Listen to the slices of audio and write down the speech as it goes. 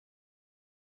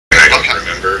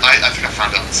remember. I think I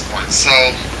found out at this point. So,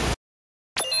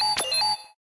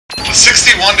 with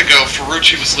 61 to go,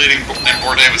 Ferrucci was leading and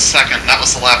Bourdais was second. That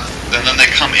was the lap, and then they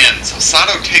come in. So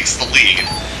Sato takes the lead,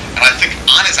 and I think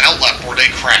on his outlap,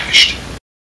 Bourdais crashed.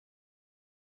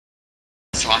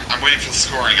 So I'm waiting for the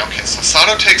scoring. Okay, so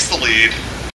Sato takes the lead.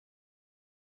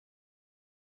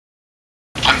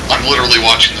 I'm literally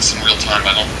watching this in real time.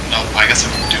 I don't know. I guess I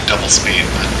can do double speed,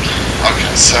 but okay.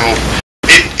 So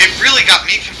it really got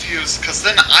me confused because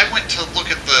then I went to look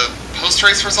at the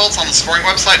post-race results on the scoring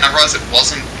website and I realized it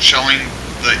wasn't showing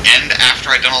the end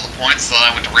after I'd done all the points. So I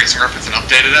went to Racing Reference and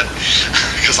updated it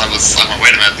because I went,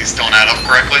 wait a minute, these don't add up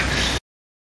correctly.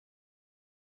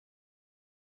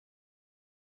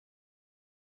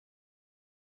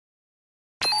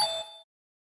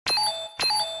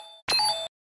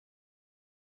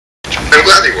 I'm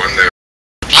glad he won, though.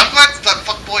 I'm glad that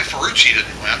fuckboy Ferrucci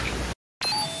didn't win.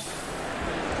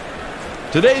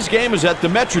 Today's game is at the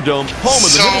Metrodome, home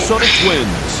of the Minnesota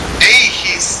Twins.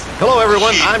 Hello,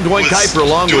 everyone. I'm Dwayne Kuiper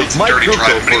along with Mike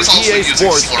Kruko for EA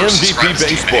Sports MVP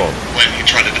Baseball. When he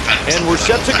tried to defend and we're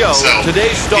set to go.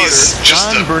 Today's starter,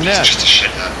 John Burnett. Just a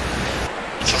shithead.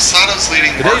 So Sato's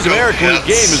leading. Today's American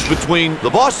League game is between the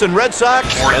Boston Red Sox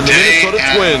and the Minnesota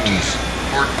Twins.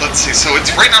 Or let's see. So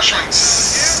it's right now showing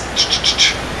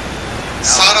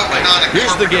Sato, Kanan, and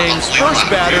here's the game's first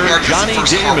batter, Johnny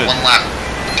Damon. One lap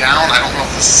down. I don't know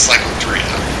if this is cycle 3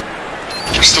 yet.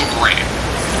 We're still green.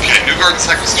 Okay, Newgarden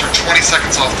cycles through 20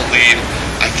 seconds off the lead.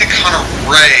 I think Hunter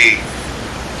Ray,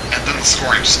 and then the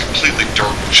scoring just completely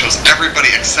dirt. Shows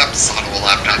everybody except Sato a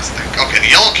lap down. Okay,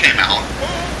 the yellow came out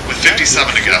with 57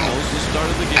 to go.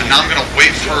 And now I'm going to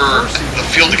wait for the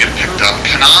field to get picked up.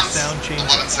 Kanan's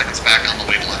 11 seconds back on the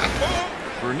lead lap.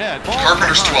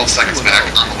 Carpenter's 12 seconds back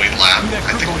on the lead lap.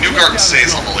 I think Newgarden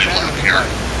stays on the lead lap here.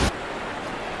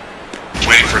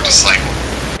 Waiting for it to cycle.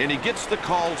 And he gets the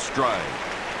call strike.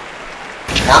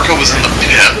 Marco was in the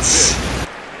pits.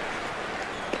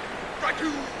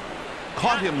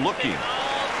 Caught him looking.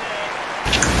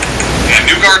 Yeah,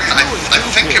 Newgarden, I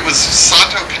think it was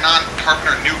Sato, Kanan,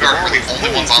 Carpenter, and Newgarden were the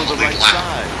only ones on the lead lap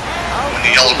when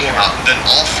the yellow came out. And then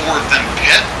all 4 of them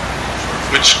pit,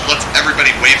 which lets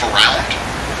everybody wave around,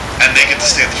 and they get to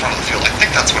stay at the front of the field. I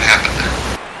think that's what happened there.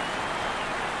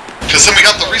 Because then we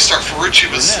got the restart. Ferrucci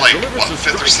was like, what,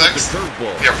 5th or 6th?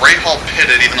 Yeah, Ray Hall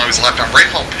pitted, even though he was lap down. Ray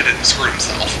Hall pitted and screwed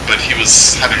himself, but he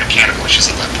was having mechanical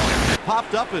issues at that point.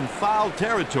 Popped up in foul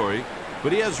territory,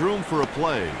 but he has room for a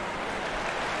play.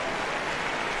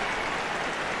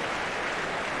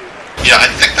 Yeah, I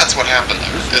think that's what happened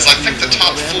there. Is I think the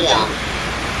top 4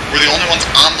 were the only ones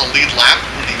on the lead lap.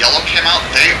 When the yellow came out,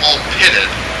 they all pitted,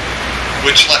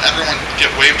 which let everyone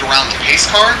get waved around the pace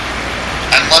car,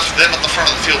 and left them at the front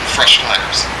of the field with fresh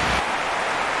tires.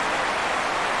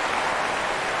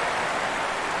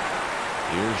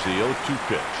 Here's the 0-2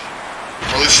 pitch.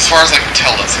 Or at least as far as I can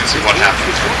tell, that seems to be what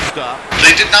happened.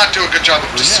 They did not do a good job of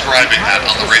describing that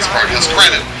on the race broadcast.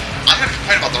 Granted, I'm going to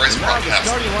complain about the race broadcast.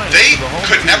 They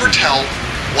could never tell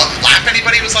what lap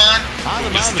anybody was on, who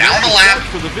was down a lap,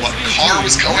 what car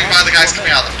was going by the guys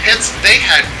coming out of the pits. They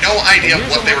had no idea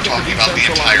what they were talking about the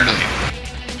entire night.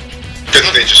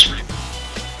 Couldn't they just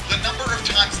the number of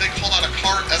times they called out a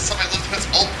car as somebody left the pits,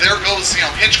 oh, there goes,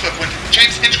 Hinchcliffe. When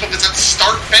James Hinchcliffe is at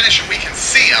start-finish and we can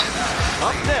see him,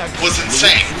 was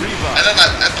insane. And then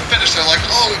at the finish, they're like,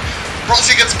 oh,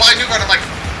 Rossi gets by Newgarden. I'm like,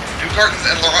 Newgarden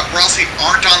and Rossi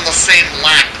aren't on the same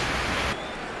lap.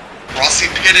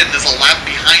 Rossi pitted and is a lap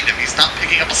behind him. He's not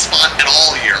picking up a spot at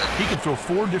all here. He can throw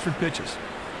 4 different pitches.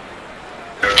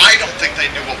 I don't think they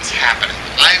knew what was happening.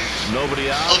 I'm of the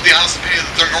honest opinion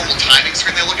that their normal timing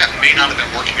screen they look at may not have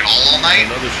been working at all night,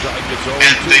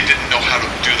 and they didn't know how to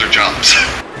do their jobs.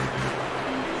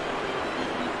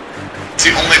 It's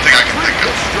the only thing I can think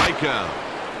of. Strikeout.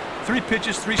 3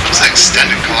 pitches, 3 strikes. It was an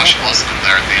extended caution, wasn't it,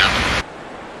 there at the end?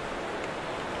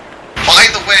 By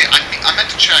the way, I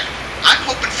meant to check. I'm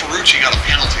hoping Ferrucci got a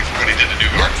penalty for what he did to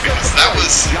Newgarden, because that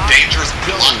was dangerous,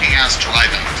 blocking-ass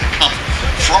driving. To come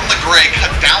from the gray, cut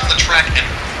down the track, and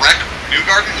wreck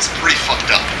Newgarden was pretty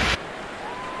fucked up.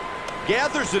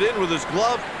 Gathers it in with his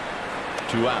glove.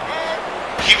 2 out.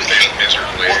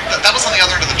 Well, that was on the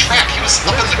other end of the track. He was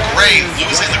up in the gray,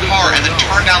 losing the car, and then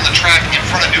turned down the track in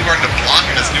front of Newgarden to block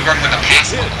him as Newgarden went to pass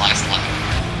him on the last lap.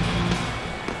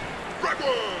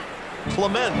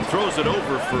 Clement throws it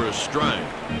over for a strike.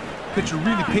 Pitcher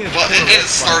really paying. Well, it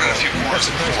started a few corners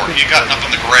before. He had gotten up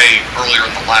in the gray earlier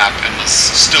in the lap and was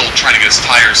still trying to get his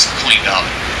tires cleaned up.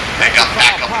 And got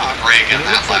back up in the gray again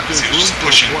that lap because he was just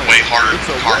pushing way harder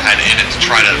than the car had in it to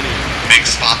try to make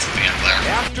spots at the end there.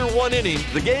 After 1 inning,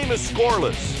 the game is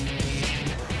scoreless.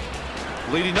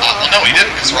 leading off. Well, no, he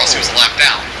didn't, because Rossi was a lap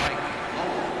down.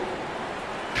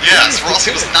 Yes,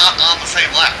 Rossi was not on the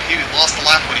same lap. He lost the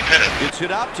lap when he pitted. It's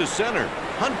hit out to center.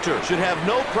 Hunter should have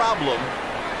no problem.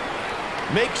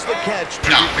 Makes the catch.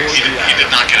 No, he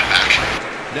did not get it back.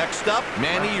 Next up,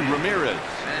 Manny Ramirez.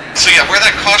 So yeah, where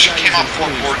that caution came up for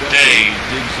Bourdais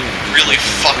really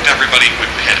fucked everybody who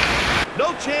had pitted.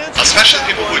 No chance. Especially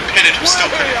people who had pitted who still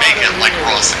couldn't make it, like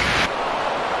Rossi.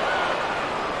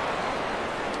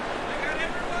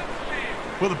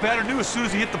 Well, the batter knew as soon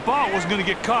as he hit the ball it wasn't going to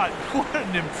get caught. What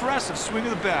an impressive swing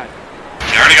of the bat.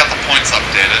 They already got the points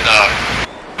updated.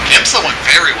 IMSA went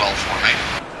very well for me.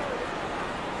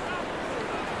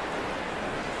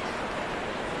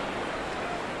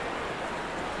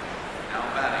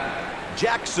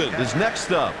 Jackson is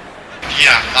next up.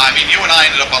 Yeah, I mean, you and I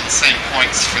ended up on the same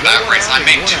points for that race. I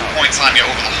made 2 points on you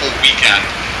over the whole weekend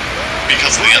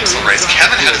because of the IMSA race.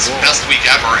 Kevin had his best week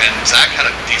ever, and Zach had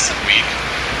a decent week.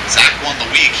 Zach won the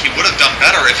week. He would have done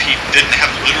better if he didn't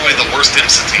have literally the worst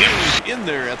IMSA team. In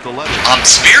there at the letter.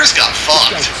 Spears got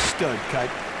fucked. This guy's a stud, Kite.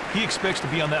 He expects to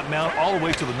be on that mound all the way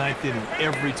to the 9th inning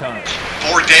every time.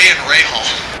 Bourdais and Rahal.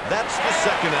 That's the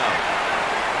second out.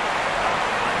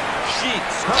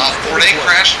 Bourdais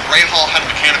crashed, and Rahal had a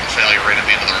mechanical failure right at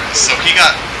the end of the race. So he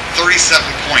got 37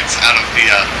 points out of the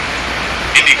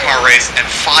IndyCar race and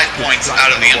 5 points out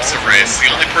of the IMSA race.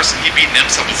 The only person he beat in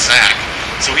IMSA was Zach.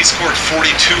 So he scored 42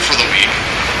 for the week.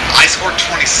 I scored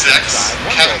 26,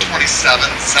 Kevin 27,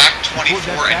 Zach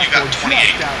 24, and you got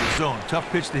 28. Tough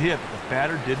pitch to hit, but the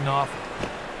batter didn't offer.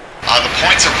 The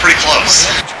points are pretty close.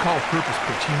 You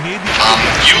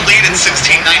lead at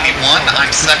 1691.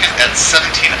 I'm second at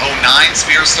 1709.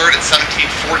 Spears third at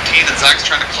 1714, and Zach's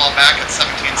trying to claw back at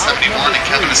 1771, and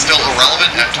Kevin is still irrelevant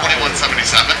at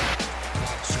 2177.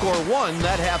 Score 1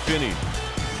 that half inning.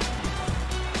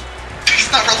 He's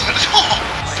not relevant at all.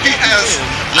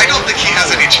 I don't think he has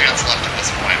any chance left at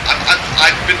this point.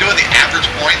 I've been doing the average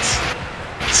points,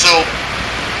 so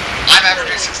I'm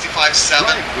averaging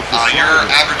 65.7. You're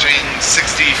averaging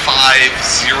 65.0.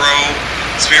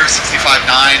 Spears 65.9.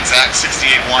 Zach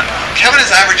 68.1. Kevin is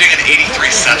averaging an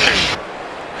 83.7.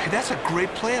 Hey, that's a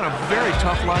great play on a very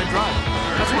tough line drive.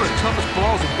 That's one of the toughest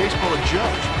balls in baseball to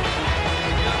judge.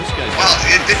 Well,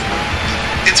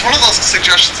 it's one of those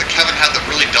suggestions that Kevin had that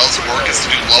really does work, is to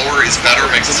do lower is better,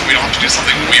 makes it so we don't have to do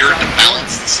something weird to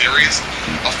balance the series.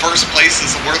 A first place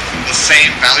is worth the same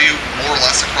value, more or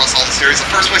less, across all the series. The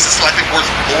first place is still, I think, worth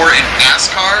more in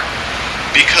NASCAR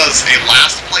because a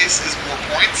last place is more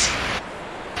points,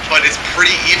 but it's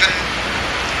pretty even.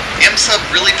 IMSA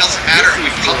really doesn't matter, and we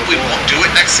probably won't do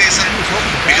it next season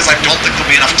because I don't think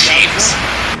there'll be enough teams.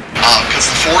 Because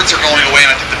the Fords are going away,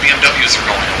 and I think the BMWs are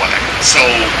going away. So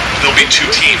there'll be 2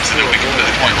 teams, and it'll be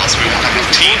completely pointless. We won't have enough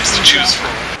teams to choose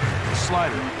from. The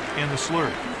slider and the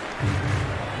slurry.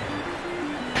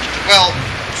 Well,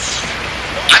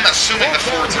 I'm assuming the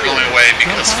Fords are going away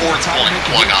because Ford's pulling the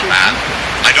plug on that.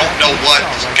 I don't know what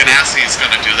Ganassi is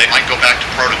going to do. They might go back to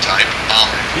prototype.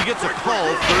 He gets a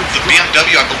call. The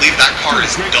BMW, I believe that car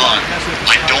is done.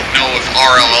 I don't know if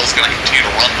RLL is going to continue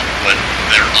to run them, but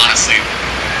they're honestly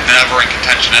never in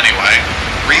contention anyway.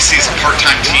 Ricci's a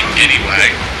part-time team anyway.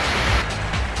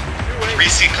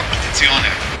 Ricci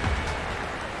Competizione.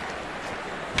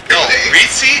 No,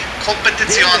 Ricci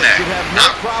Competizione.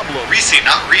 Not Ricci,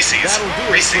 not Ricci's.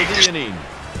 Ricci.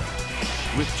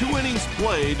 With 2 innings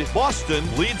played, Boston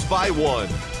leads by 1.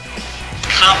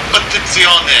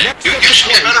 Competizione. You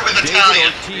should get better with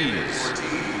Italian.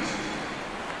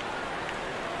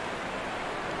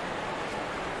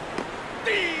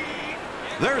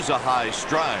 There's a high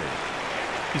stride.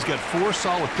 He's got 4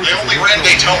 solid pitches. They only ran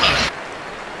Daytona.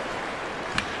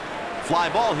 Fly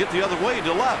ball hit the other way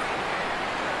to left.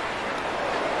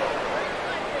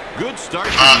 Good start.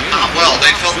 Well, they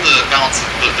felt the balance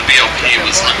of the BOP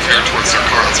was unfair towards their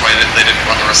car. That's why they didn't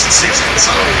run the rest of the season.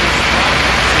 So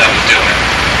that would do it.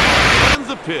 And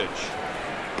the pitch.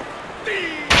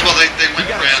 Well, they went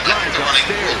and ran. I think they're running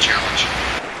the World Challenge.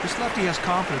 This lefty has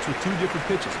confidence with 2 different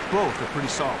pitches. Both are pretty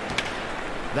solid.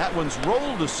 That one's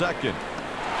rolled to second.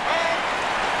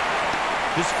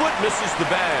 His foot misses the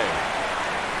bag.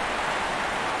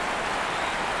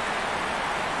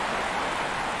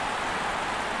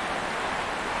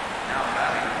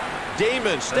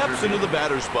 Damon steps into the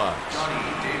batter's box.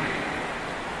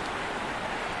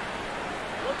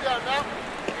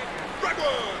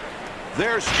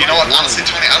 There's. You know what? Honestly,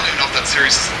 Tony, I don't even know if that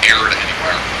series is aired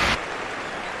anywhere.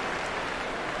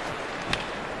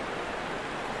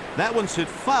 That one's hit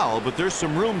foul, but there's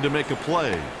some room to make a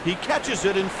play. He catches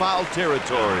it in foul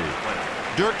territory.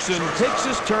 Dirksen takes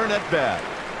his turn at bat.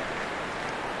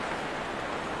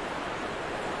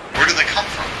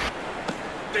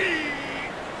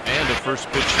 the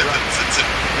first pitch. Here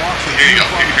you go.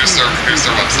 Here's their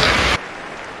website.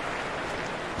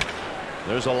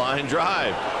 There's a line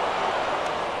drive.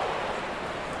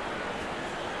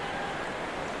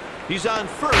 He's on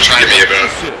first. Trying to be about.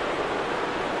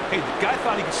 Hey, the guy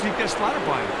thought he could sneak that slider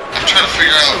by him. I'm trying to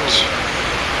figure out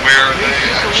where they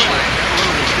actually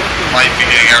might be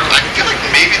getting out. I feel like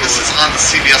maybe this is on the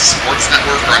CBS Sports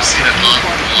Network, or I've seen it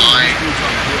online.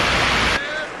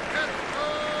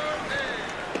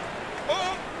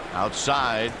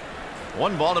 Outside.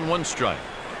 1 ball and 1 strike.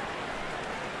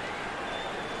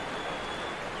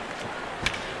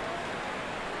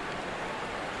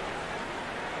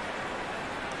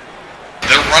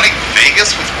 Running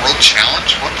Vegas with World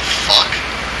Challenge? What the fuck?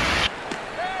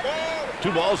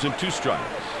 2 balls and 2 strikes.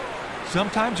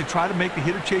 Sometimes you try to make the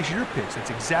hitter chase your pitch. That's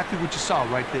exactly what you saw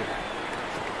right there.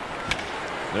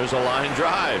 There's a line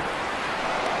drive.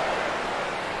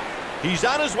 He's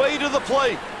on his way to the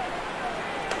plate.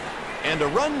 And a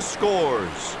run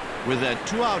scores. With that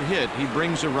 2-out hit, he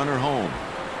brings a runner home.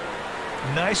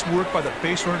 Nice work by the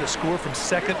base runner to score from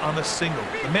second on the single.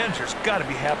 The manager's got to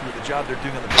be happy with the job they're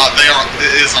doing on the base. They are.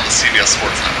 It is on the CBS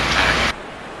Sports Network.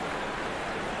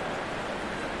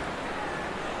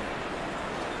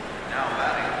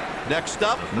 Next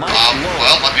up, Mike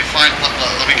well, let me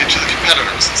get you the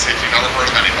competitors and see if you've ever heard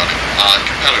of anybody.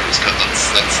 Competitors, because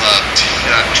that's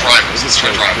drivers. Let's try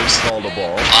drivers. Called a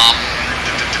ball.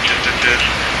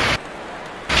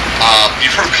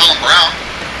 You've heard of Colin Brown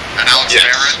and Alex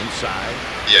Barron. Inside.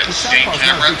 Yes. Shane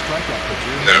Cameron.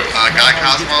 No. Guy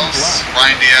Cosmos.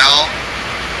 Ryan DL.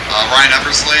 Ryan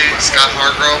Eversley. Scott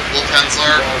Hargrove. Will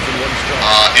Tensler.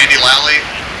 Andy Lally.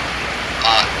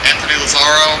 Anthony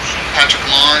Lazaro. Patrick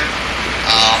Long.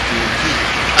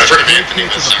 I've heard of Anthony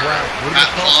Lazaro. Matt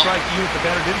Plum.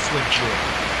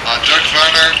 Judge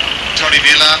Werner. Tony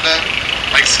Villander.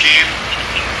 Mike Skeen.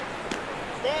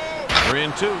 3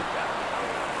 and 2.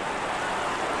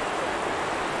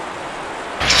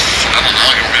 I don't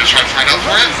know. You want me to try to find out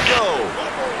for you?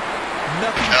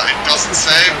 It doesn't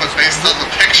say, but based on the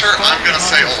picture, I'm going to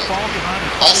say old.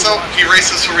 Also, he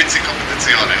races for Rizzi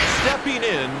Competizione. Stepping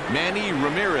in, Manny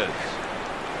Ramirez.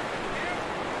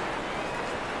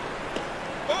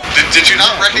 Did you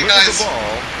not recognize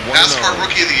NASCAR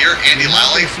Rookie of the Year, Andy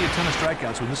Lally? I see a ton of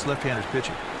strikeouts when this left-hander's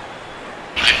pitching.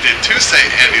 I did too say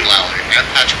Andy Lally and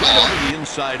Patrick Long. The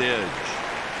inside edge.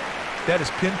 That is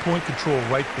pinpoint control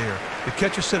right there. The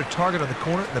catcher set a target on the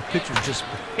corner, and the pitcher just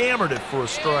hammered it for a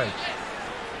strike.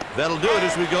 That'll do it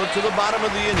as we go to the bottom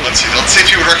of the inning. Let's see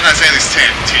if you would recognize any of these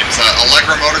teams.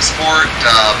 Allegra Motorsport,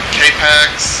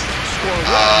 K-Pax,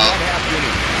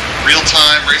 Real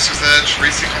Time, Racer's Edge,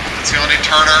 Rizzi Competizione,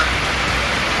 Turner,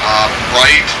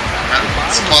 Wright,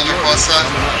 Squadra Cosa.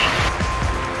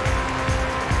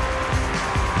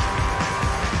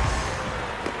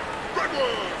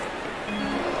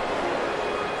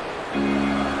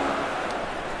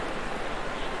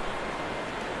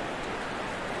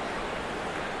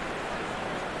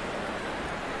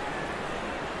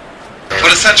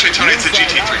 But essentially, Tony, it's a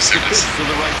GT3 series. To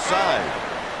the right side.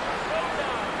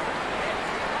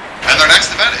 And their next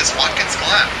event is Watkins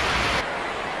Glen.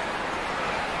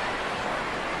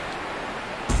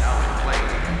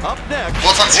 Up next.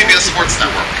 Well, it's on CBS Sports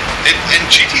Network. And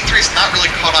GT3 is not really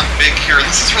caught on big here.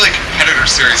 This is really a competitor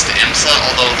series to IMSA,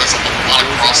 although there's a lot of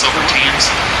crossover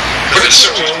teams. But it's so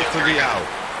For the out.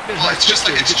 well, it's just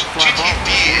like GTD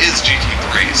is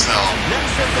GT3, so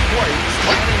Next at the plate.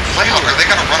 play out. Are they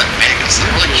going to run at Vegas?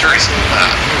 I'm really curious about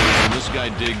that. And this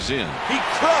guy digs in. He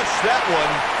crushed that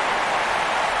one.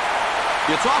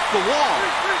 It's off the wall.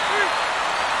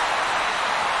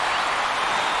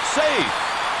 Safe.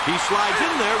 He slides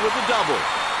in there with a double.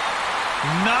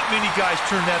 Not many guys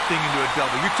turn that thing into a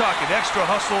double. You're talking extra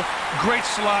hustle, great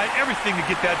slide, everything to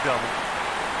get that double.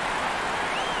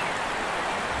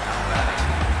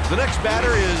 The next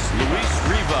batter is Luis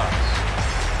Rivas.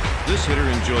 This hitter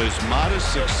enjoys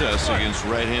modest success against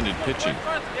right-handed pitching.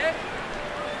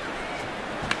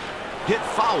 Hit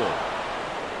foul.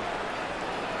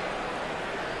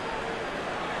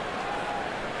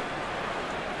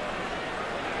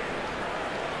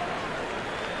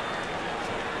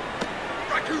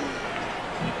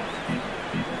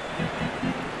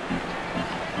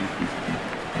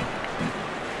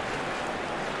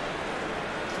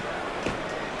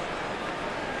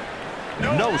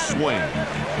 No swing.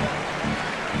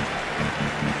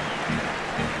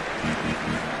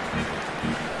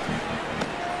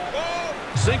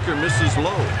 Sinker misses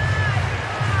low.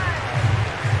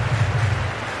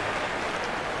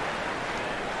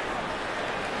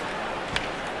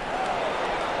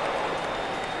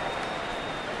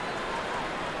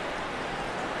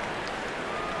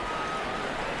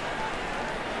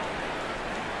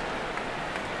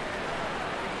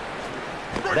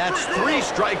 That's 3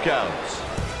 strikeouts.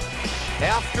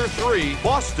 After 3,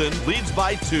 Boston leads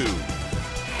by 2.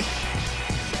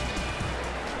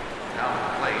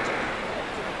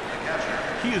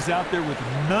 He is out there with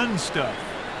none stuff.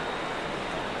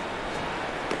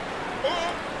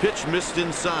 Pitch missed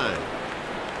inside.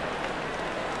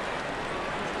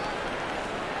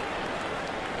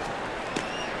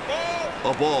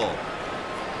 A ball.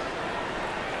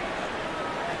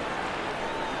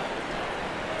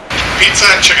 Pizza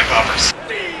and chicken poppers.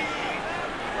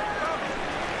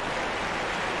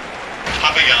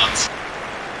 Papillons.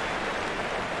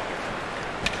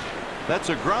 That's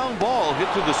a ground ball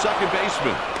hit to the second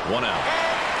baseman. 1 out.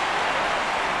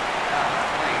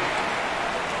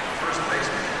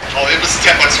 Oh, it was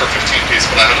 $10 for 15 piece,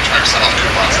 but I had a 20% off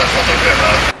coupon, so I felt okay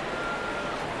about it.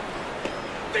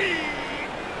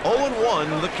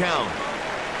 0-1 the count.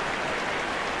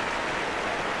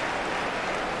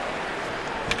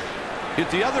 Hit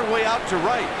the other way out to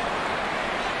right.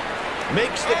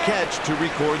 Makes the catch to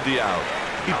record the out.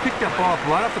 He picked that ball up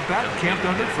right off the bat and camped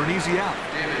under it for an easy out.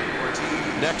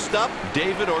 Next up,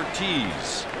 David Ortiz.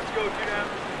 Let's go, Jim.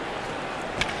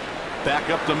 Back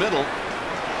up the middle.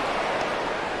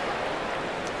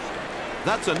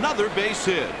 That's another base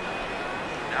hit.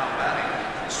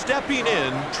 Stepping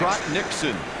in, Trot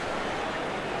Nixon.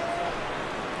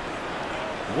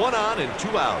 1 on and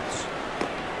 2 outs.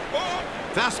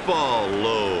 Fastball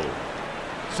low.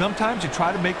 Sometimes you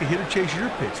try to make the hitter chase your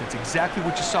pitch. That's exactly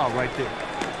what you saw right there.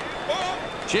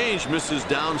 Change misses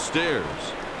downstairs.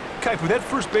 Kipe, with that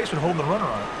first baseman holding the runner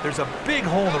on it, there's a big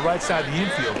hole in the right side of the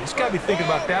infield. He's got to be thinking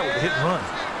about that with the hit and run.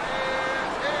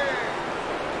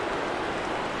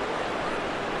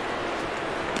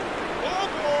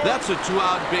 That's a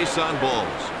 2-out base on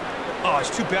balls. Oh, it's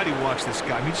too bad he walks this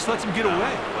guy. I mean, he just lets him get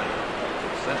away.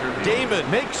 Damon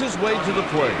makes his way to the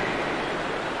plate.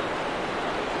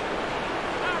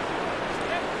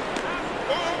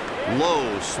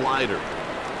 Low slider.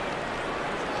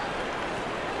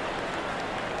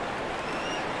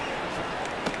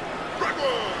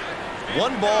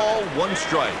 One ball, 1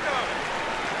 strike.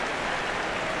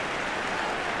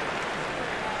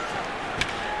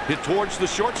 Hit towards the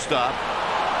shortstop.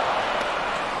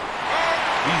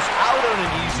 He's out on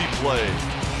an easy play.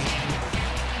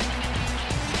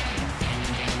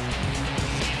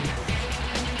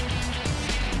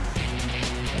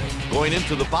 Going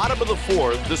into the bottom of the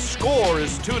 4th, the score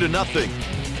is 2-0.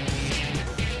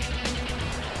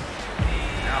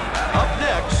 Up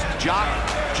next, Jock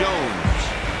Jones.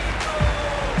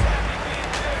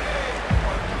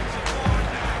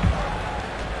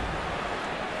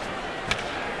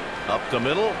 Up the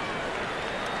middle.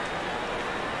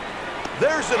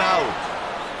 There's an out.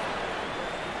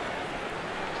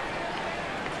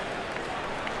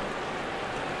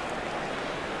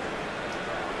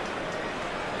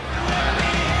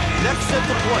 Next at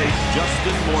the plate,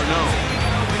 Justin Morneau.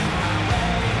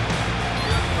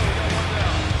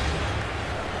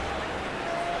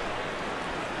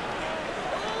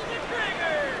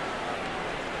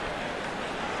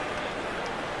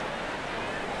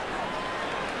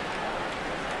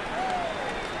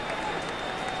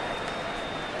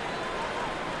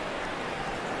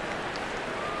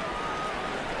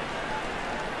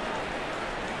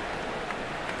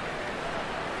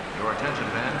 Your attention,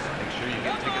 fans. Make sure you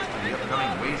get tickets to the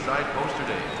upcoming Wayside Poster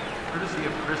Day, courtesy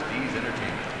of Chris D's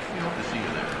Entertainment. We hope to see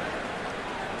you there.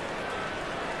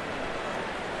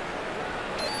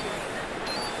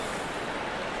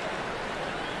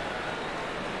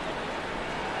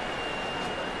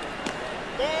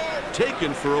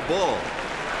 Taken for a ball.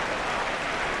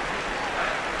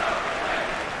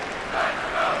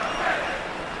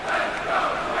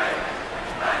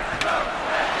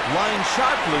 Line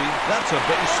sharply, that's a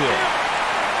base hit.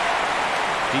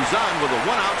 He's on with a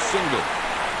 1-out single.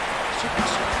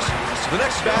 The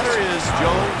next batter is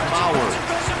Joe Mauer.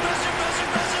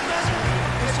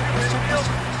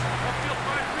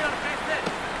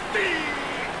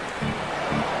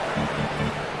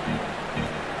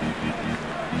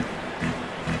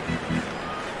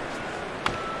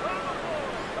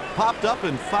 Popped up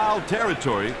in foul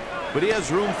territory, but he has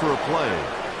room for a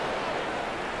play.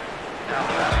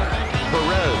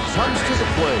 Perez comes to the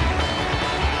plate.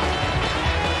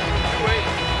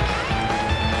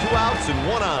 2 outs and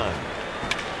 1 on.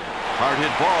 Hard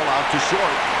hit ball out to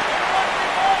short.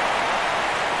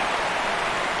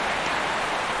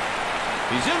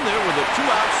 He's in there with a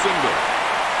 2-out single.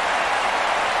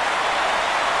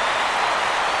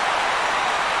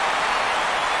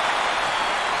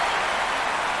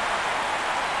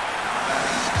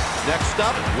 Next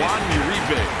up, Juan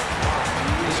Uribe.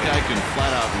 This guy can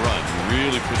flat out run. He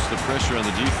really puts the pressure on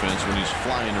the defense when he's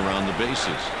flying around the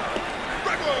bases.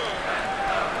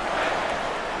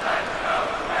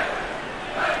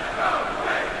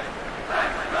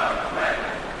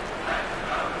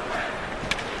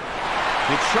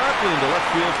 Hit sharply into left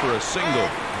field for a single.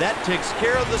 That takes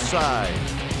care of the side.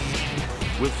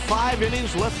 With 5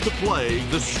 innings left to play,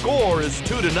 the score is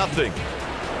 2-0.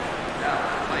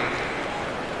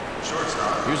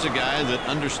 Here's a guy that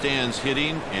understands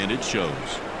hitting, and it shows.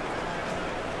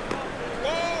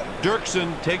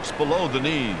 Dirksen takes below the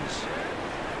knees.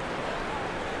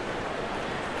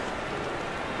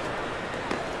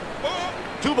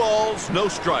 Two balls, no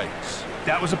strikes.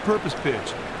 That was a purpose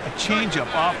pitch. A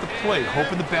changeup off the plate,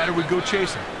 hoping the batter would go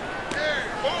chasing.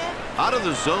 Out of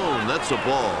the zone, that's a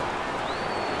ball.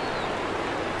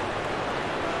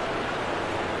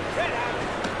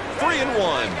 Three and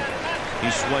one. He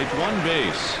swiped one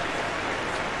base.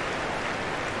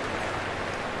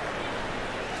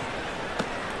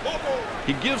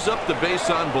 He gives up the base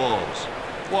on balls.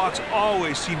 Walks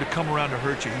always seem to come around to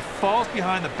hurt you. He falls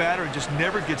behind the batter and just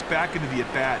never gets back into the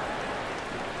at-bat.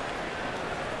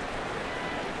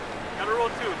 Gotta roll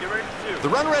 2. Get ready for 2. The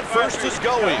runner at first is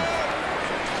going.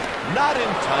 Not in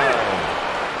time.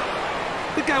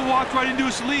 The guy walked right into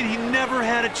his lead. He never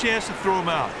had a chance to throw him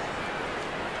out.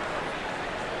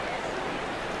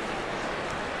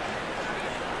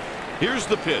 Here's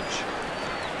the pitch.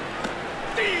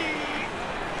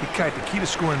 The key to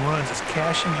scoring runs is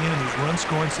cashing in these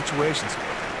run-scoring situations.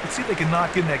 Let's see if they can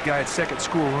knock in that guy at second,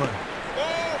 score a run.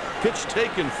 Pitch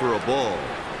taken for a ball.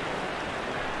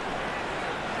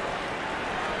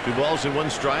 2 balls and 1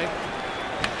 strike.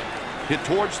 Hit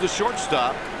towards the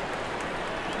shortstop.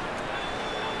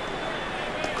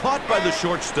 Caught by the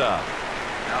shortstop.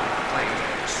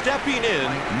 Stepping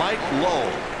in, Mike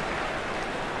Lowe.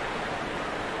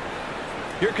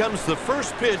 Here comes the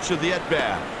first pitch of the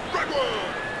at-bat.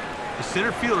 The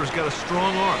center fielder's got a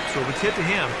strong arm, so if it's hit to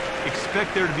him,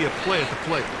 expect there to be a play at the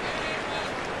plate.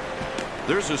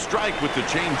 There's a strike with the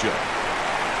changeup.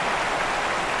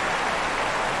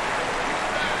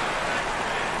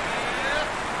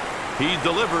 He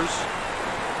delivers.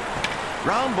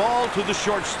 Ground ball to the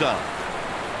shortstop.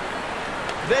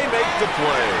 They make the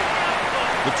play.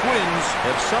 The Twins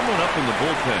have someone up in the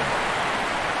bullpen.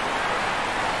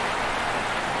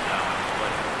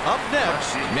 Up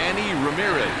next, Manny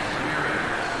Ramirez.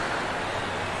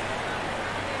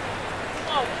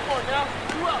 Oh, come on now.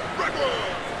 2 out.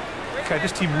 Okay,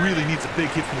 this team really needs a big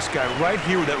hit from this guy right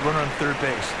here with that runner on third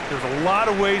base. There's a lot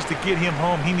of ways to get him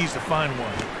home. He needs to find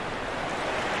one.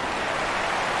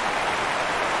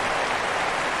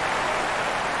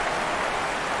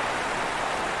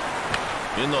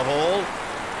 In the hole.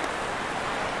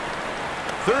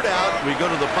 Third out, we go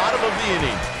to the bottom of the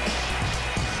inning.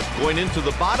 Going into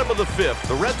the bottom of the 5th,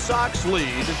 the Red Sox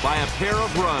lead by a pair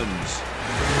of runs.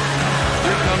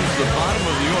 Here comes the bottom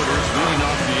of the order, leading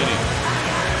off the inning.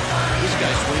 This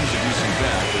guy swings a decent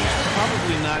bat, but he's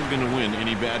probably not going to win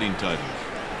any batting titles.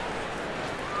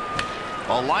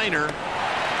 A liner.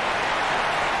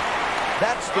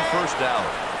 That's the first out.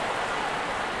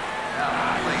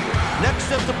 Next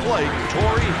at the plate,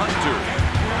 Torrey Hunter.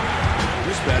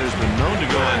 This batter's been known to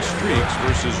go on streaks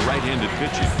versus right-handed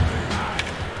pitching.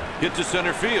 Hit to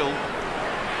center field.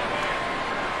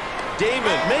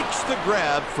 Damon makes the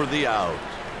grab for the out.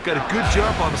 Got a good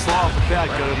jump on the ball off the bat.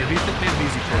 Got underneath it, made an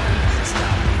easy play.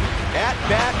 At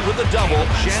bat with a double,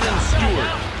 Shannon Stewart.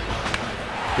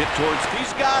 Hit towards,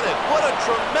 he's got it. What a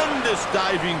tremendous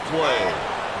diving play.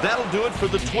 That'll do it for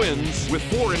the Twins with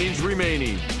 4 innings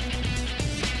remaining.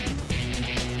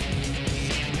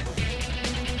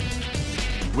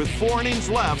 With 4 innings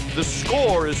left, the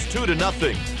score is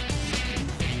 2-0.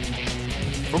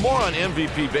 For more on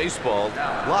MVP Baseball,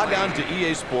 log on to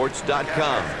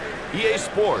easports.com. EA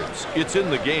Sports, it's in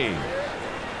the game.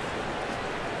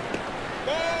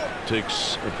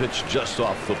 Takes a pitch just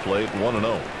off the plate,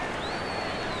 1-0.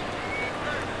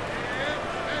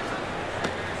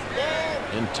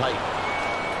 In tight.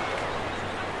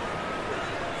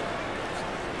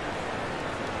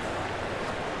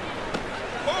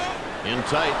 In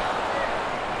tight.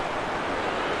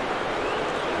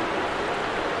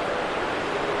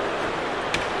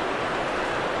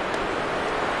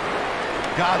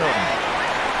 Got him.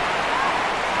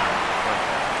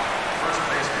 First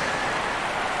baseman.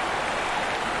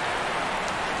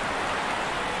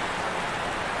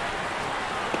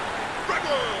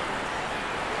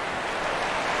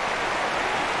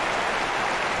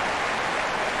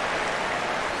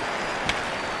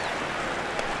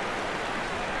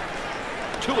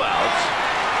 Two outs.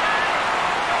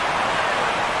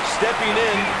 stepping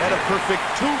in at a perfect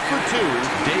 2 for 2,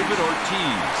 David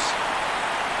Ortiz.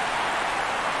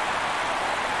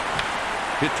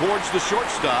 Hit towards the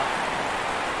shortstop.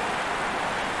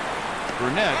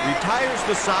 Burnett retires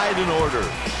the side in order.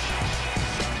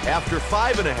 After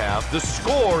 5½, the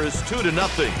score is 2-0.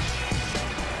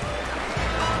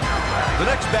 The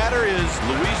next batter is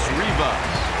Luis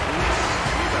Rivas.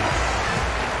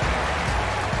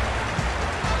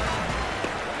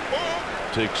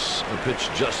 Takes a pitch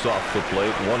just off the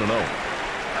plate, 1-0.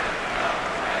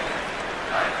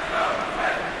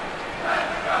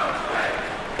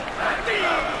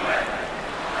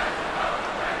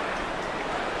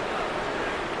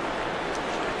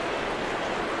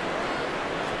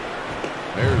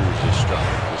 There's the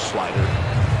strike, the slider.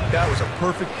 That was a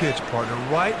perfect pitch, partner,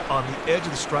 right on the edge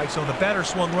of the strike zone. The batter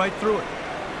swung right through it.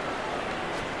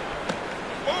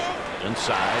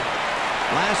 Inside.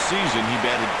 Last season, he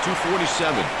batted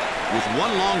 .247 with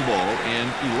 1 long ball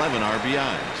and 11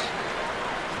 RBIs.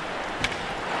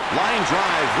 Line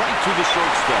drive right to the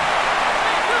shortstop.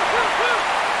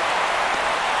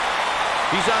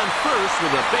 He's on first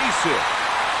with a base hit.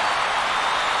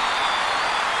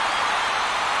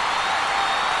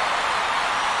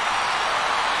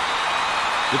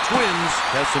 The Twins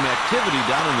have some activity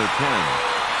down in their pen.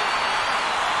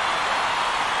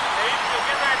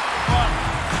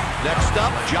 Next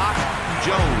up, Jock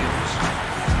Jones.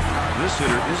 This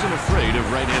hitter isn't afraid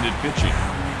of right-handed pitching.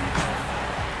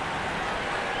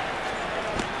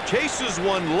 Chases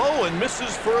one low and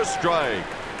misses for a strike.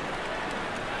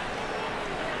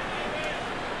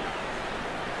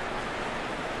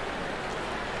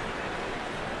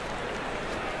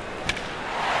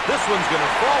 This one's going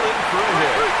to fall in for a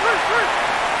hit.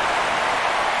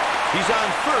 He's on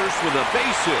first with a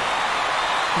base hit.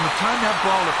 From the time that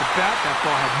ball left the bat, that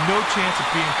ball had no chance of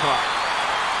being caught.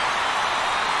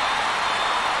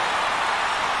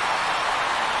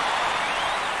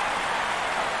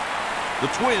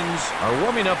 The Twins are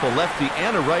warming up a lefty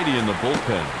and a righty in the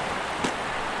bullpen.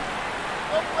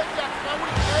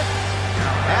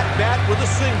 At bat with a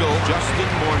single, Justin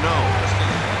Morneau.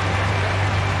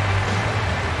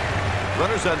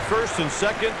 Runners on first and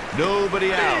second,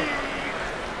 nobody out.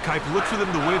 Kipe, look for them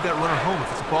to wave that runner home if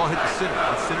it's a ball hit the center.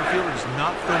 The center fielder does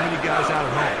not throw many guys out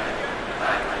at home.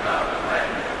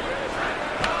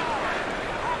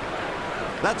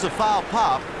 That's a foul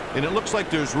pop, and it looks like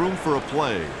there's room for a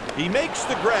play. He makes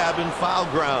the grab in foul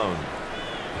ground.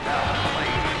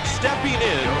 Stepping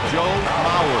in, Joe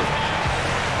Mauer.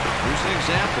 Here's an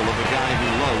example of a guy who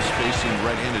loves facing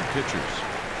right-handed pitchers.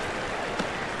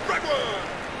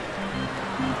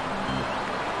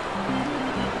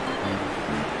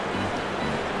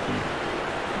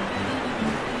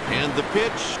 And the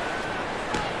pitch,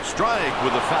 strike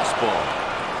with a fastball.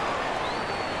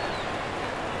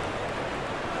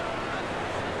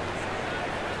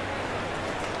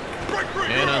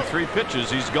 And on 3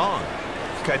 pitches, he's gone.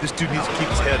 Okay, this dude needs to keep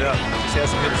his head up. He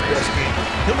hasn't hit his best game.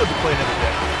 He'll live to play another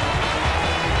day.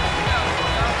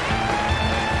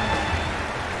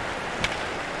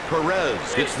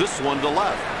 Perez hits this one to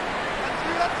left.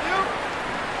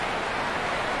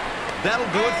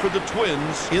 That'll do it for the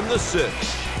Twins in the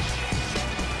 6th.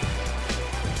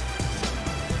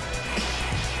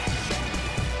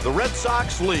 The Red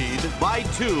Sox lead by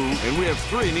 2, and we have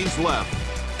 3 innings left.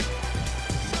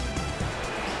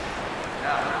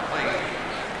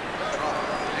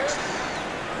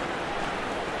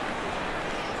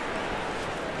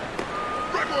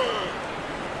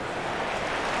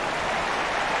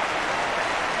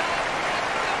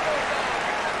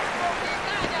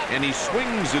 And he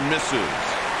swings and misses.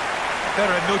 Better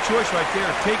had no choice right there.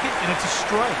 Take it, and it's a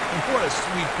strike. And what a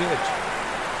sweet pitch.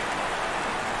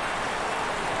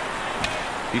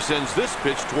 He sends this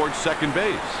pitch towards second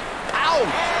base. Out!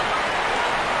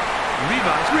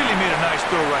 Rivas really made a nice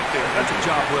throw right there. That's a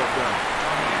job well done.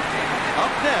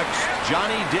 Up next,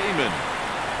 Johnny Damon.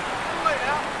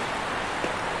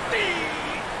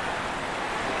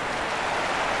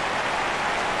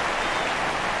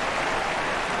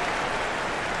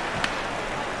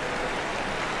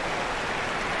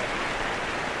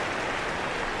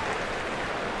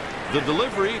 The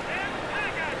delivery.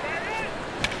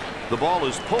 The ball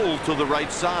is pulled to the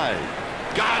right side.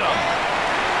 Got him.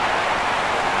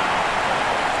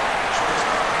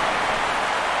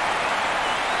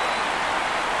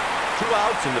 2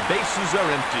 outs and the bases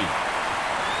are empty.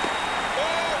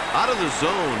 Out of the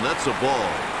zone, that's a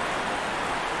ball.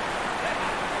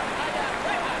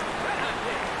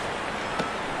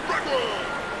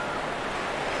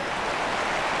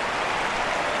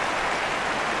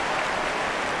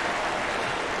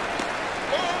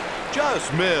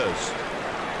 Just missed.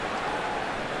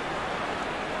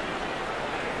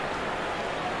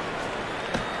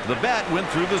 The bat went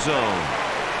through the zone.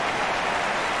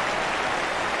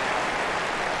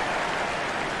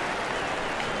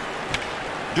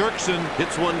 Dirksen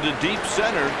hits one to deep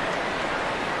center.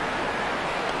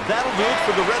 That'll do it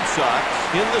for the Red Sox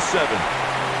in the 7th.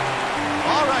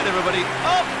 All right, everybody,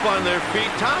 up on their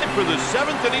feet. Time for the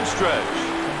 7th inning stretch.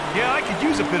 Yeah, I could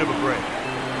use a bit of a break.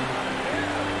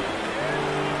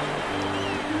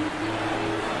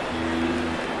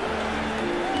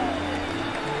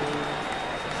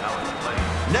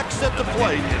 Next at the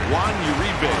plate, Juan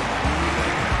Uribe.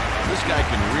 This guy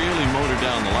can really motor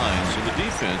down the line, so the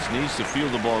defense needs to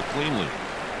field the ball cleanly.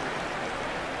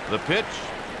 The pitch.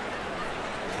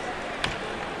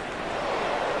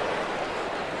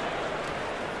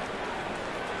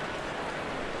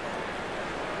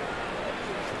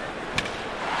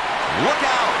 Look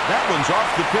out! That one's off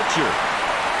the pitcher.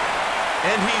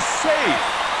 And he's safe.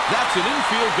 That's an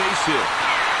infield base hit.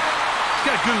 He's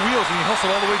got good wheels and he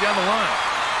hustled all the way down the line.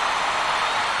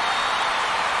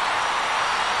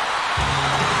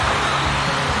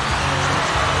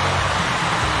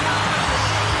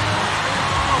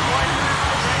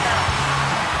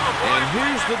 And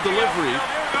here's the delivery.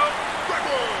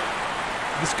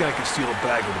 This guy could steal a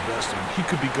bag with the best of them. He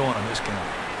could be going on this count.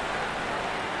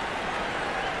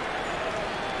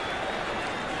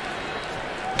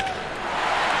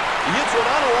 He hits one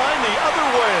on a line the other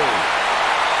way.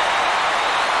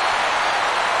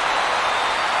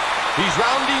 He's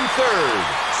rounding third.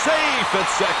 Safe at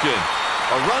second.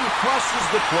 A run crosses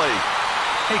the plate.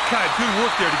 Hey, Kai, good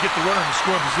work there to get the runner in the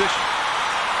scoring position.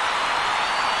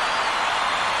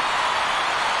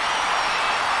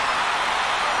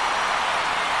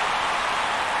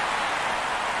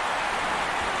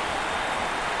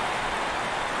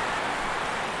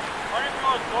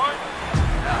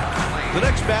 The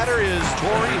next batter is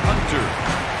Torrey Hunter.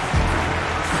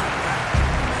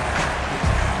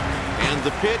 And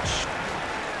the pitch,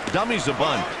 dummies a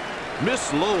bunt.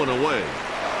 Miss low and away.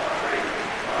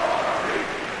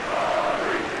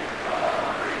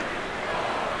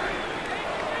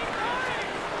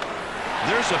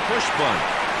 There's a push bunt.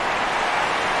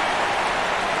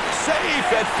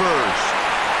 Safe at first.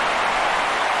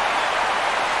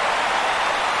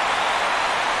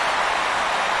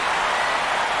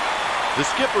 The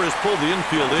skipper has pulled the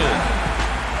infield in.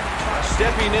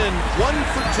 Stepping in, 1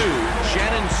 for 2,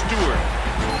 Shannon Stewart.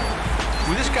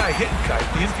 With this guy hitting, Kite,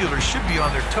 the infielders should be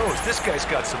on their toes. This guy's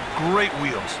got some great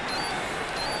wheels.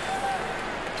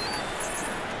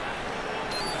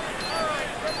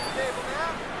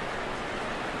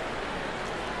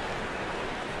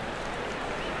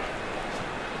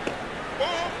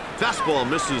 Fastball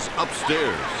misses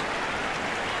upstairs.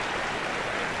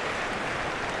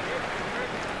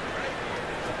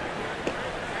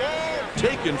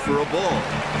 Taken for a ball.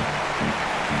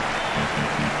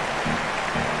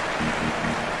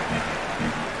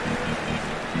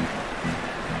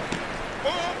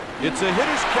 It's a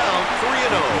hitter's count,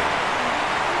 3-0.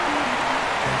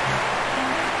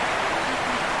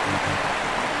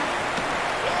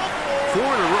 Four in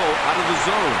a row out of the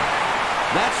zone.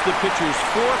 That's the pitcher's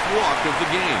 4th walk of the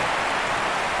game.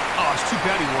 Oh, it's too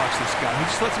bad he walks this guy. He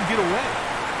just lets him get away.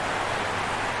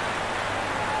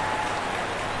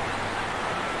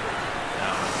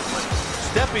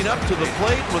 Stepping up to the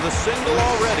plate with a single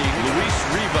already, Luis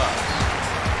Rivas.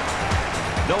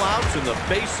 No outs and the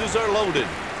bases are loaded.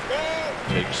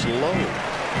 Takes low.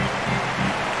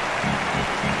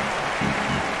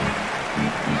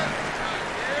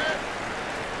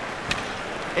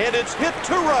 And it's hit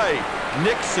to right.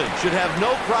 Nixon should have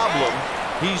no problem.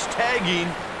 He's tagging.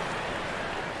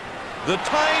 The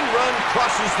tying run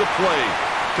crosses the plate.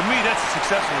 To me, that's a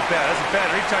successful at bat. As a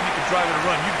batter, anytime you can drive in a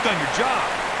run, you've done your job.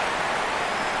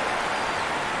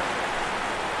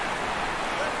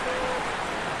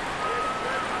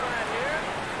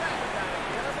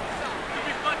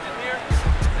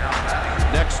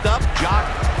 Next up, Jock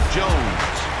Jones.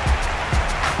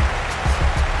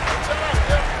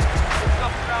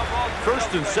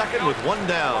 First and second with one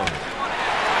down.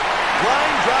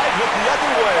 Line drive with the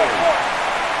other way.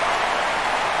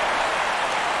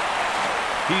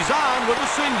 He's on with a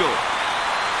single.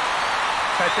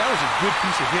 Pat, that was a good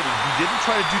piece of hitting. He didn't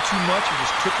try to do too much. He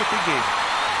just took what they gave him.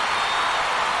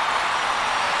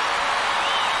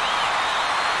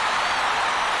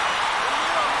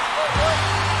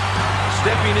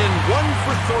 Stepping in 1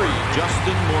 for 3,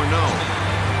 Justin Morneau.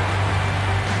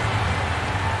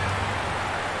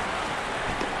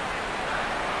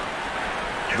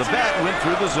 The bat went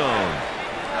through the zone.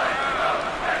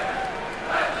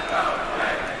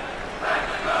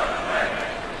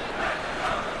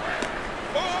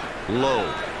 Low.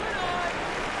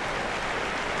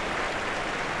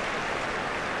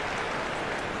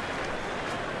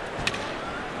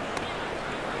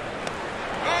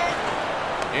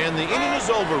 And the inning is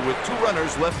over with 2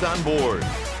 runners left on board.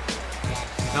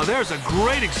 Now there's a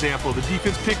great example of the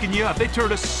defense picking you up. They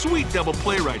turned a sweet double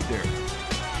play right there.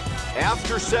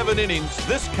 After 7 innings,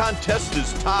 this contest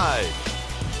is tied.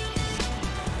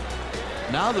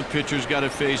 Now the pitcher's got to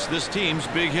face this team's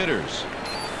big hitters.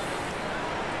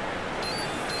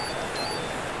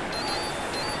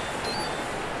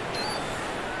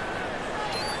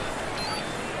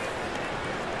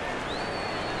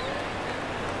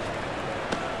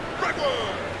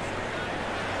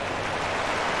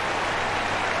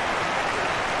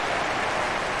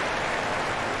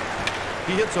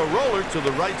 He hits a roller to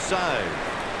the right side.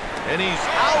 And he's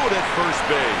out at first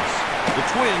base. The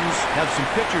Twins have some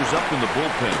pitchers up in the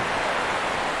bullpen.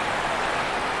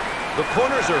 The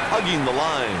corners are hugging the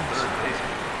lines.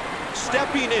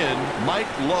 Stepping in,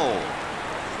 Mike Lowe.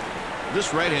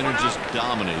 This right-hander just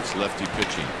dominates lefty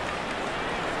pitching.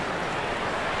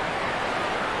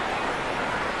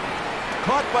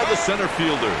 Caught by the center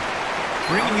fielder.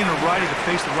 Bringing in a righty to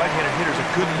face the right-handed hitter is a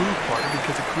good move, partner,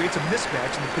 because it creates a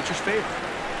mismatch in the pitcher's favor.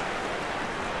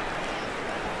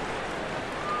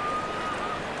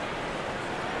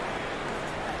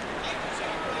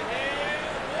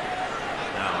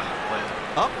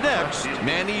 Up next,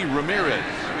 Manny Ramirez.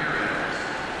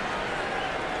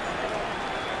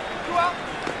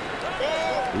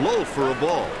 Low for a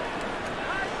ball.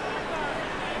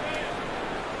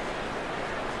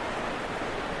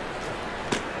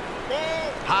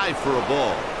 High for a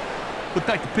ball. Looked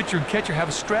like the pitcher and catcher have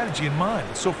a strategy in mind.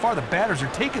 But so far, the batters are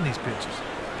taking these pitches.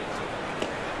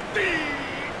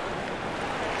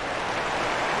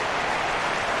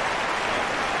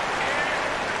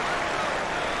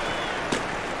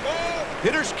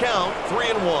 Hitters count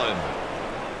 3-1.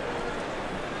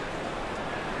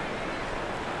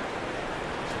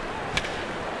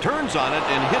 Turns on it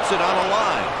and hits it on a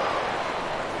line.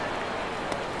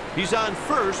 He's on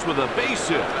first with a base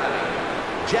hit.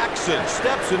 Jackson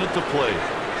steps in at the plate.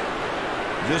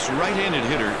 This right-handed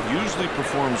hitter usually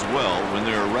performs well when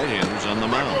there are right-handers on the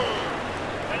mound.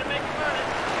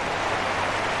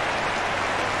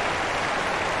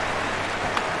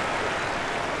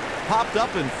 Popped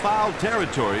up in foul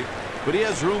territory, but he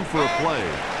has room for a play.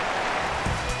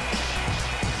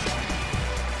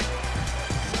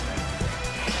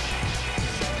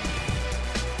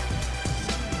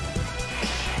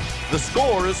 The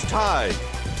score is tied.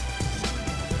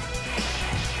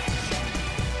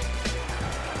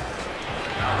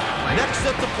 Next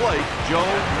at the plate, Joe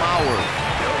Mauer.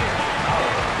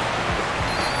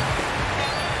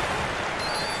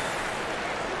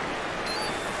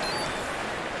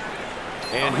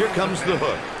 And here comes the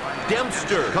hook.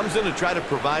 Dempster comes in to try to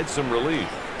provide some relief.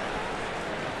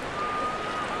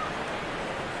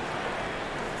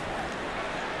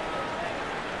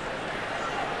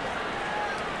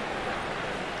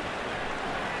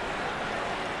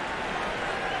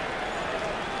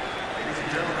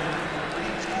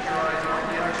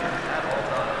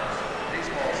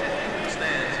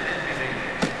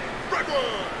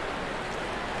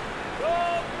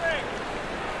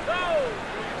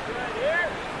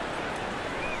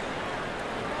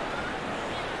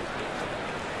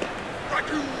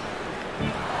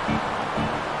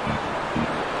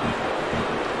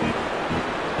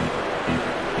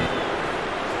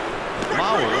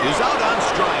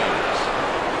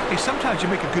 Sometimes you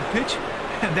make a good pitch,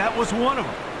 and that was one of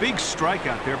them. Big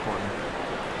strikeout there, partner.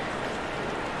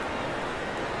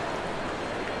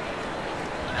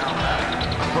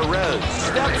 Perez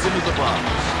steps into the box.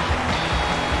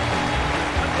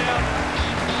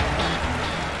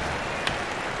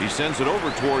 He sends it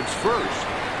over towards first.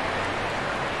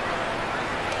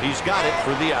 He's got it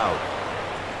for the out.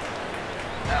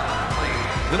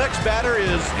 The next batter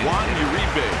is Juan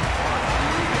Uribe.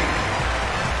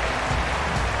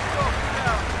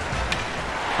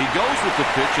 He goes with the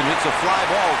pitch and hits a fly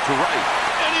ball to right.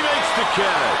 And he makes the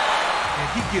catch. And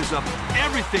he gives up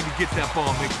everything to get that ball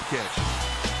and make the catch.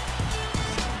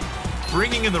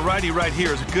 Bringing in the righty right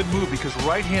here is a good move because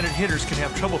right-handed hitters can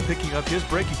have trouble picking up his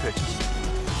breaking pitches.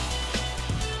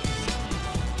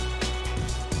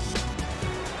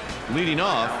 Leading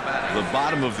off, the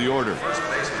bottom of the order.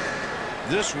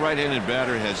 This right-handed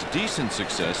batter has decent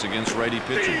success against righty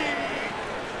pitchers.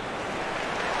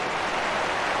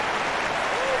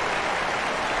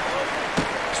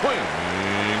 Swing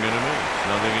and a miss.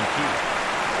 Nothing in 2.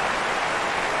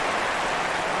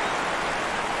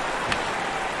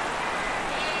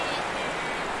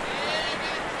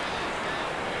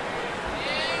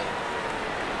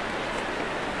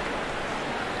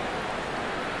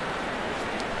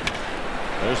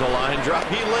 There's a line drop.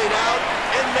 He laid out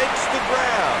and makes the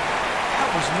grab. That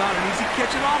That was not an easy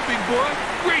catch at all, big boy.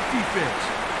 Great defense.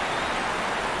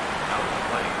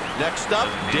 Next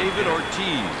up, David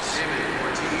Ortiz.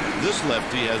 This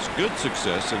lefty has good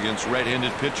success against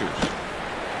right-handed pitchers.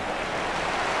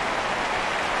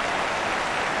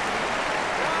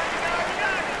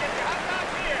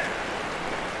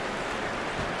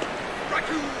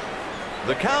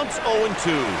 The count's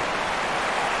 0-2.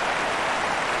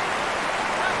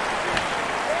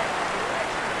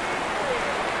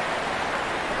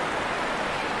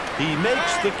 He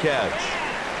makes the catch.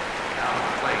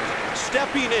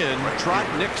 Stepping in, Trot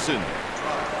Nixon.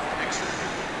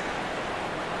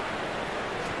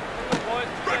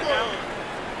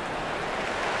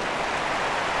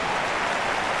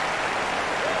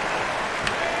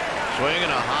 Swinging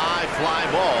a high fly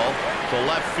ball to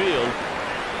left field.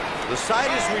 The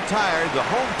side is retired. The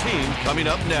home team coming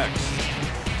up next.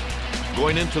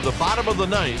 Going into the bottom of the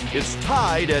ninth, it's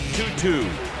tied at 2-2.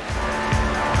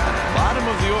 Bottom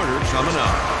of the order coming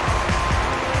up.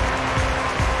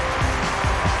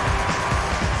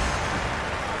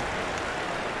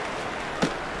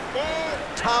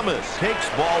 Thomas takes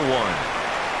ball one.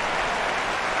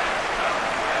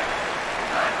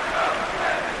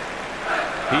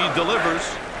 He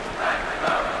delivers.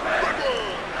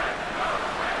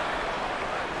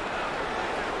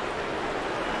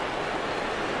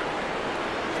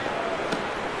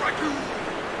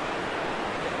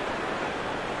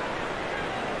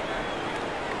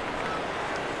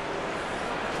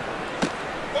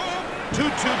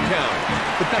 Count.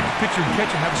 But that pitcher and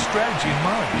catcher have a strategy in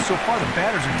mind. So far, the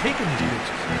batters are taking these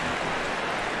pitches.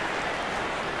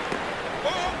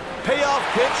 Payoff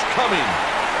pitch coming.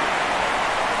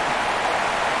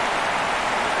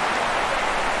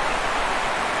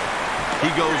 He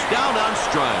goes down on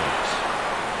strikes.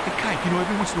 Hey, Kike, you know,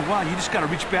 every once in a while, you just got to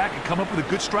reach back and come up with a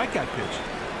good strikeout pitch.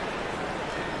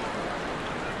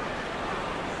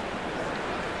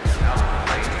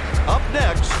 Up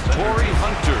next, Torrey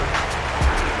Hunter.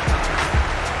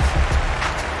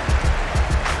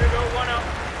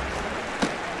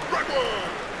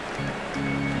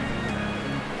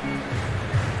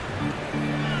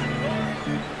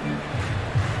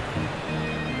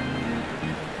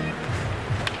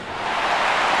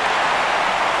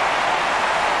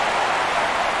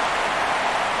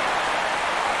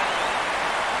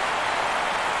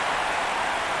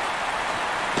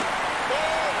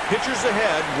 Pitchers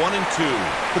ahead, 1-2.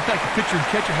 But that pitcher and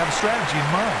catcher have a strategy in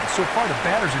mind. So far, the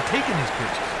batters are taking these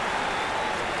pitches.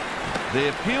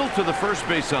 They appeal to the first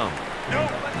base ump.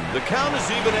 The count is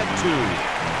even at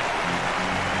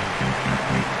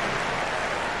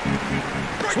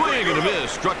 2. Swing and a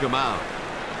miss, struck him out.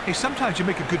 Hey, sometimes you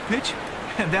make a good pitch,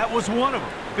 and that was one of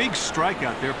them. Big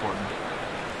strikeout there, partner.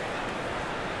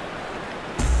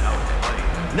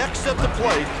 Next at the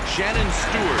plate, Shannon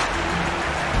Stewart.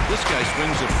 This guy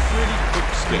swings a pretty quick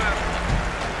stick.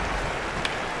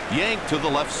 Yanked to the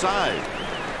left side.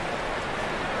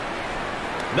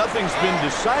 Nothing's been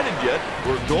decided yet.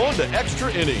 We're going to extra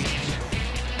innings.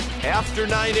 After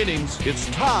 9 innings, it's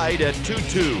tied at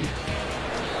 2-2.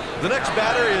 The next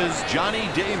batter is Johnny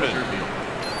Damon.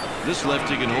 This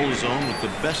lefty can hold his own with the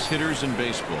best hitters in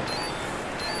baseball.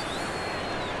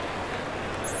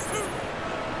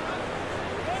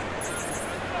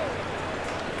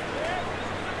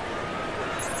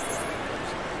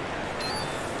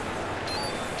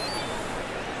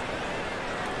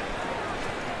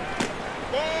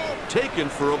 Taken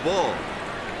for a ball.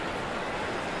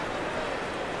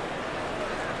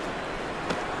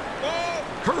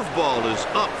 Curveball is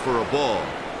up for a ball.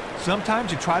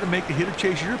 Sometimes you try to make the hitter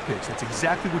chase your pitch. That's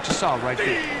exactly what you saw right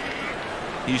there.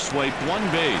 He swiped one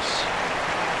base.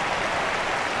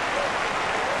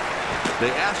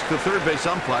 They asked the third base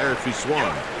umpire if he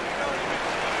swung.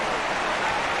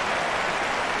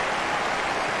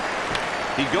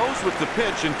 He goes with the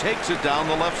pitch and takes it down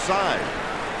the left side.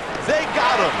 They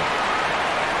got him.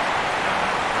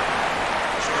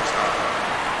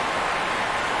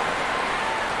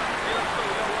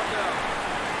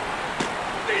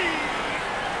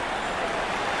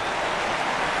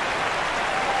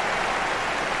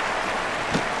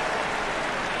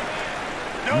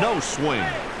 No swing.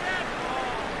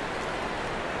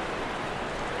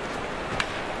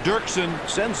 Dirksen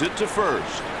sends it to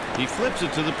first. He flips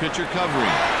it to the pitcher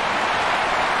covering.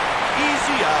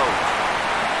 Easy out.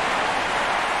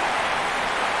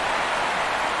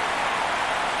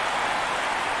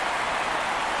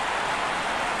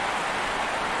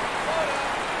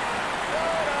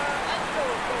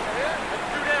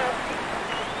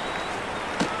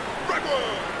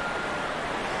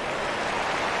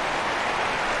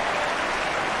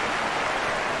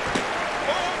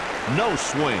 No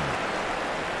swing.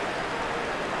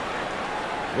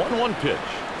 1-1 pitch.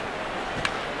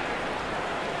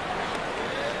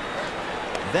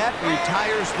 That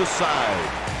retires the side.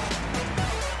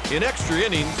 In extra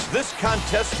innings, this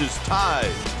contest is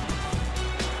tied.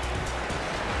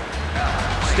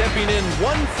 Stepping in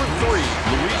 1 for 3,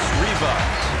 Luis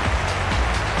Rivas.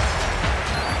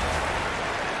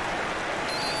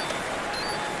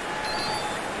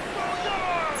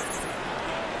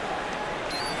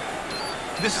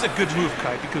 This is a good move,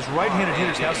 Kite, because right-handed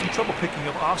hitters have some trouble picking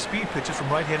up off-speed pitches from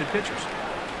right-handed pitchers.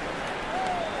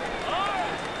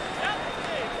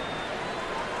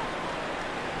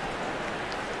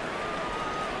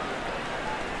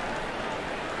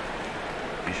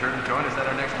 Be sure to join us at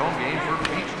our next home game for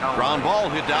Beach Town. Ground ball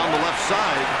hit down the left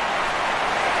side.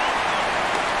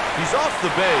 He's off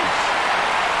the base.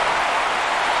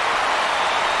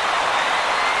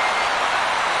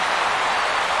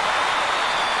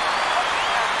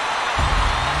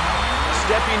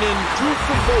 Stepping in 2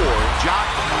 for 4, Jock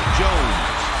Jones.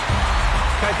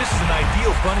 Kite, this is an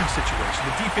ideal bunting situation.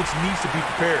 The defense needs to be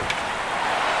prepared.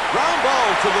 Ground ball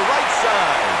to the right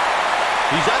side.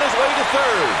 He's on his way to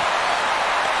third.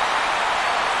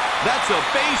 That's a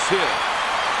base hit.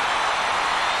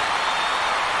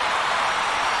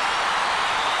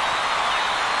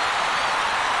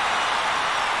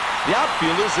 The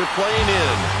outfielders are playing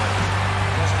in.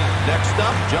 Next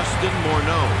up, Justin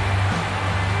Morneau.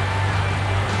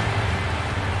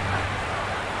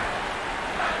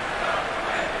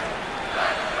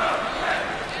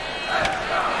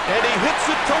 And he hits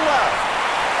it to left.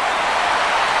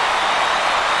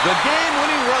 The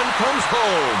game-winning run comes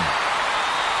home.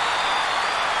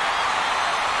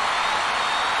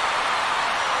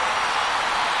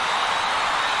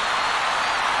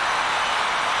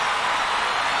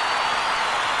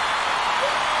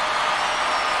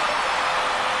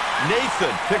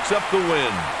 Nathan picks up the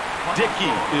win.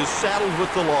 Dickey is saddled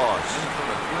with the loss.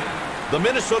 The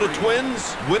Minnesota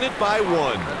Twins win it by 1.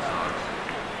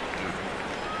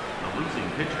 Losing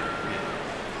pitcher is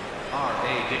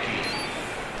R.A. Dickey.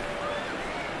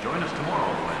 Join us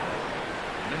tomorrow when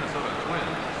Minnesota Twins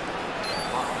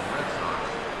and Boston Red Sox.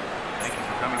 Thank you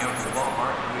for coming out to the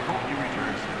ballpark, and we hope you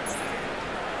return soon.